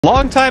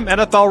Longtime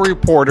NFL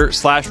reporter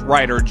slash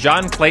writer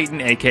John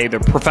Clayton, aka The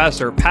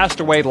Professor,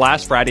 passed away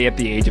last Friday at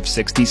the age of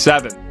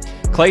 67.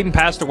 Clayton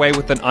passed away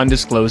with an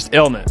undisclosed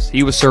illness.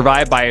 He was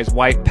survived by his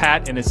wife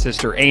Pat and his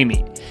sister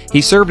Amy.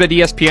 He served at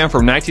ESPN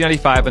from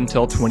 1995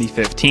 until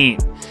 2015.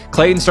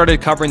 Clayton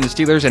started covering the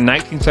Steelers in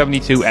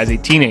 1972 as a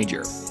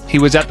teenager. He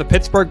was at the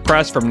Pittsburgh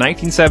Press from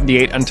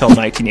 1978 until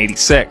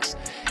 1986.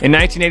 In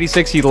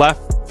 1986, he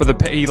left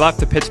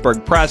the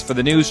Pittsburgh Press for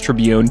the News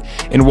Tribune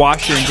in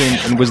Washington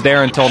and was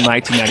there until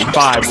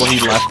 1995, where he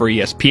left for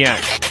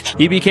ESPN.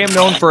 He became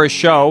known for a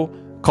show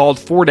called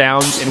Four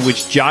Downs, in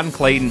which John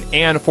Clayton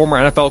and former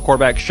NFL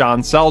quarterback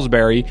Sean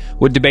Salisbury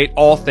would debate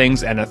all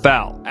things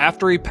NFL.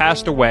 After he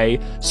passed away,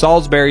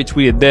 Salisbury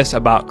tweeted this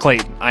about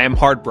Clayton: "I am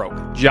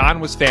heartbroken. John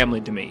was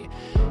family to me.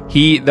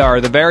 They are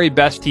the very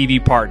best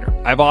TV partner.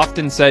 I've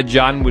often said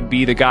John would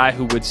be the guy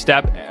who would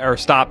stop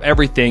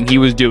everything he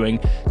was doing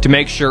to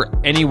make sure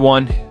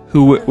anyone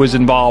who was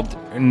involved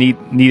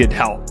needed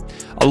help.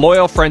 A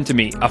loyal friend to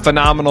me, a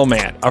phenomenal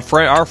man.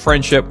 Our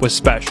friendship was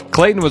special."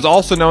 Clayton was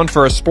also known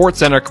for a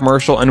SportsCenter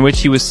commercial in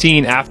which he was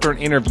seen after an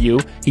interview.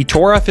 He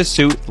tore off his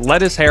suit,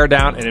 let his hair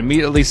down, and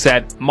immediately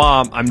said,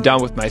 "Mom, I'm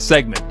done with my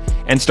segment,"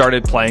 and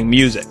started playing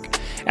music.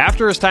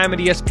 After his time at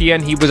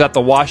ESPN, he was at the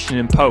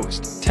Washington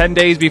Post. 10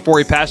 days before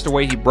he passed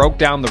away, he broke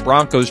down the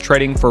Broncos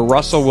trading for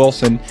Russell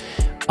Wilson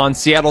on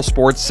Seattle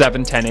Sports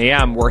 7:10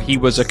 a.m., where he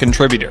was a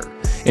contributor.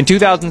 In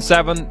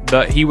 2007,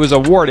 he was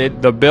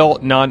awarded the Bill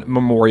Nunn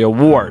Memorial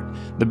Award.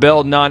 The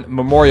Bill Nunn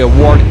Memorial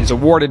Award is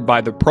awarded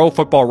by the Pro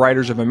Football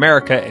Writers of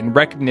America in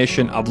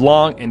recognition of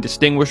long and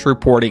distinguished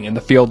reporting in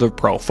the field of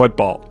pro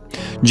football.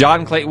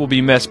 John Clayton will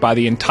be missed by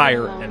the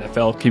entire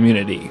NFL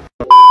community.